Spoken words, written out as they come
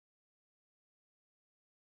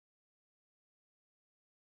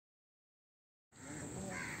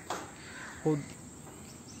Oh,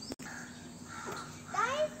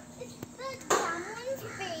 Guys, it's the jamun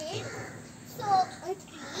tree. So it's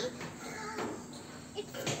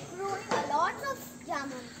growing a lot of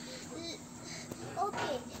jamun.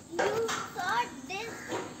 Okay, you saw this,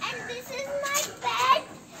 and this is my pet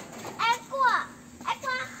aqua.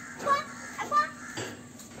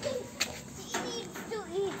 She needs to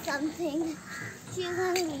eat something. She's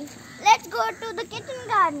hungry. Let's go to the kitchen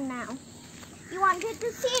garden now. You wanted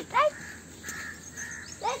to see it, right?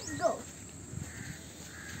 Let's go.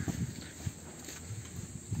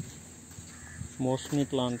 mosmi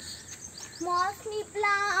plants. Mosmi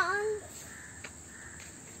plants.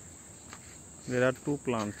 There are 2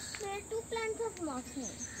 plants. There are 2 plants of mosmi.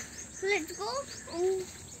 So let's go and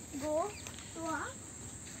go to our...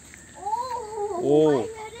 Oh, my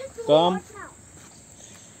hair is so come. hot now.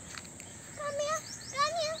 Come here,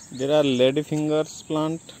 come here. There are ladyfingers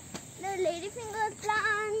plant, The ladyfinger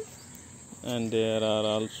plants, and there are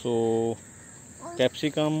also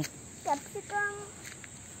capsicum. capsicum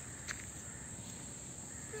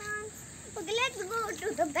plants. Okay, let's go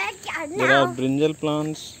to the backyard now. There are brinjal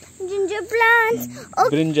plants. Ginger plants.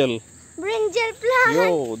 Okay, Brinjal. brinjal plants.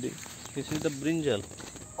 Yo, this is the brinjal.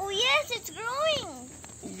 Oh yes, it's growing.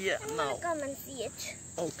 Yeah, I'm now. gonna come and see it.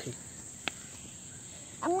 Okay.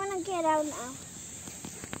 I'm gonna get out now.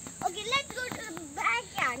 Okay, let's go to the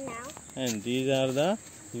backyard now. And these are the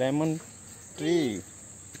lemon tree.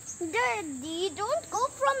 Daddy, don't go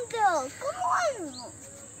from there. Come on.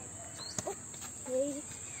 Okay.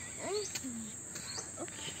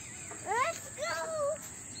 Okay. Let's go.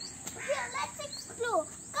 Here, let's explore.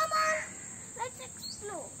 Come on. Let's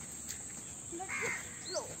explore. Let's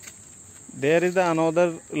explore. There is another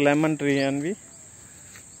lemon tree, ANVI.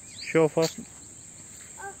 Show first. Okay.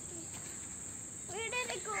 Where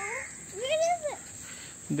did it go? Where is it?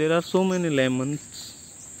 There are so many lemons.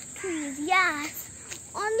 Trees, yes.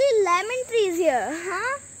 Only lemon trees here,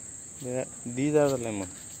 huh? These are the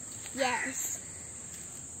lemons. Yes.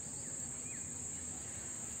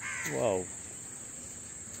 Wow.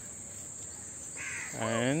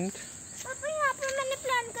 And पापा यहाँ पे मैंने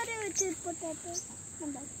plan करे हुए थे potato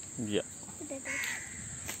yeah. Potato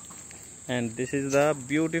And this is the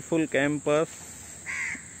beautiful campus,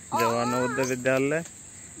 Jawaharlal Navodaya Vidyalaya,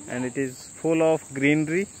 and it is full of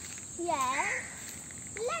greenery. Yes.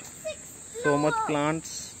 Let's explore. So much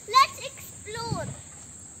plants. Let's explore.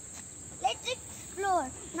 Let's explore.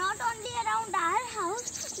 Not only around our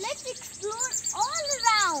house. Let's explore all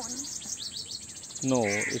around. No,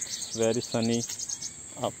 it's very sunny.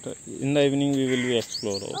 After in the evening we will be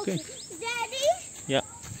explore. Okay. Daddy. Yeah.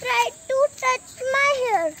 Try to touch my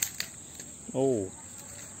hair. Oh.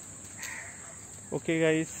 Okay,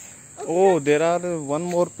 guys. Oh, there are one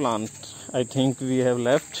more plant. I think we have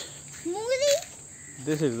left. Mooli.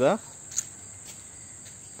 This is the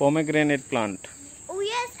pomegranate plant. Oh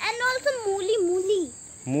yes, and also mooli.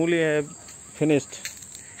 Mooli have finished.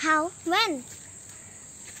 How? When?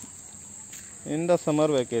 In the summer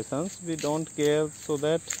vacations, we don't care, so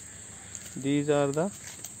that these are the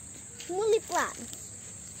Mooli plants.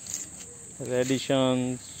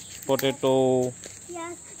 radishes, potato.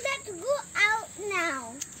 Yes. Let's go out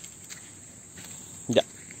now.